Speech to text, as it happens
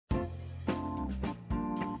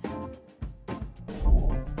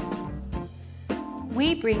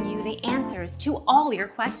we bring you the answers to all your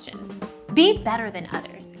questions. Be better than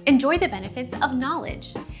others. Enjoy the benefits of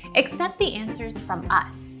knowledge. Accept the answers from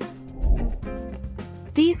us.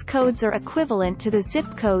 These codes are equivalent to the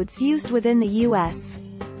zip codes used within the U.S.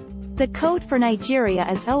 The code for Nigeria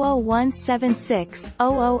is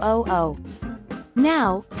 00176-0000.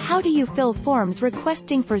 Now, how do you fill forms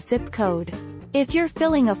requesting for zip code? If you're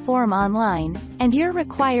filling a form online, and you're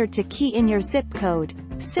required to key in your zip code,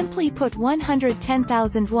 simply put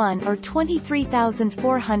 110,001 or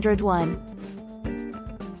 23,401.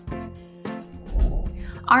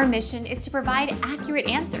 Our mission is to provide accurate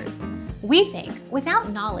answers. We think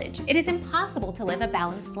without knowledge, it is impossible to live a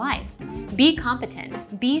balanced life. Be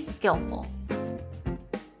competent, be skillful.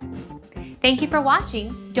 Thank you for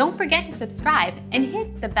watching. Don't forget to subscribe and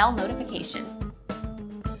hit the bell notification.